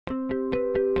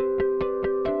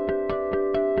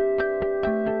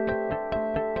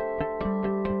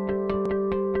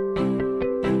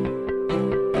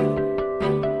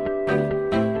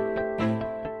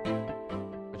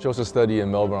chose to study in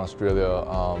Melbourne, Australia,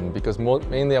 because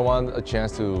mainly I wanted a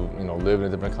chance to live in a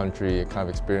different country, kind of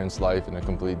experience life in a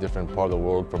completely different part of the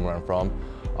world from where I'm from.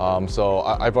 So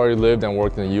I've already lived and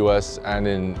worked in the US and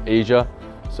in Asia,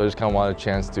 so I just kind of wanted a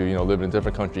chance to live in a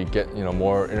different country, get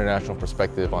more international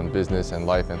perspective on business and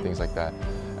life and things like that.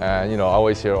 And I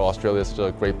always hear Australia is such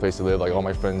a great place to live. Like all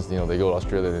my friends, they go to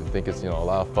Australia and think it's a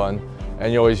lot of fun.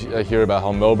 And you always hear about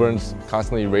how Melbourne's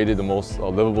constantly rated the most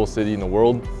livable city in the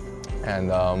world. And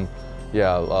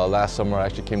last summer I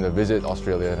actually came to visit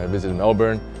Australia, and I visited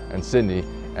Melbourne and Sydney.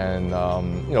 And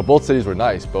both cities were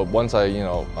nice, but once I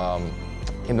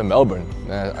came to Melbourne,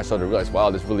 I started to realize, wow,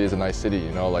 this really is a nice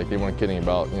city. Like they weren't kidding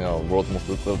about world's most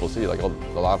livable city. Like a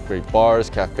lot of great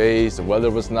bars, cafes, the weather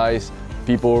was nice,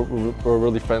 people were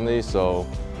really friendly. So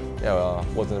yeah,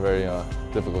 wasn't a very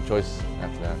difficult choice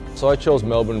after that. So I chose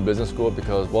Melbourne Business School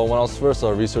because, well, when I was first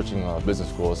researching business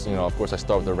schools, of course I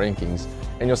start with the rankings,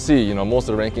 and you'll see, most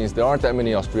of the rankings, there aren't that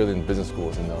many Australian business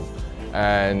schools in them.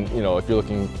 And if you're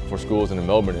looking for schools in the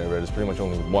Melbourne area, there's pretty much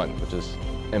only one, which is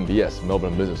MBS,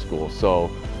 Melbourne Business School. So,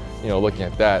 looking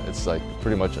at that, it's like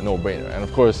pretty much a no-brainer. And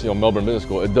of course, Melbourne Business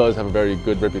School, it does have a very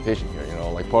good reputation here.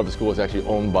 Like part of the school is actually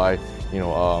owned by,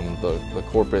 the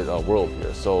corporate world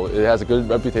here. So it has a good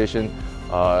reputation,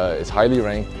 it's highly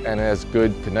ranked, and it has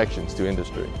good connections to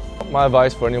industry. My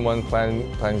advice for anyone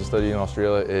planning to study in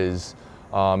Australia is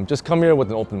just come here with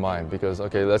an open mind, because,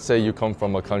 okay, let's say you come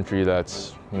from a country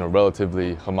that's,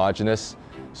 relatively homogenous.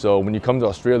 So when you come to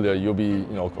Australia, you'll be,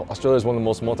 Australia is one of the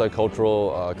most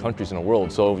multicultural countries in the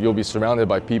world. So you'll be surrounded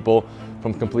by people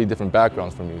from completely different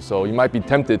backgrounds from you. So you might be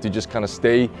tempted to just kind of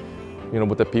stay,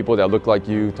 with the people that look like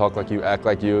you, talk like you, act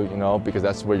like you, because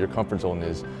that's where your comfort zone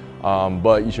is.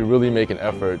 But you should really make an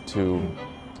effort to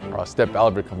step out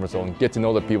of your comfort zone, get to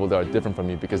know the people that are different from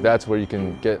you, because that's where you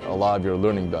can get a lot of your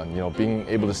learning done, being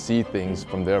able to see things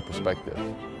from their perspective.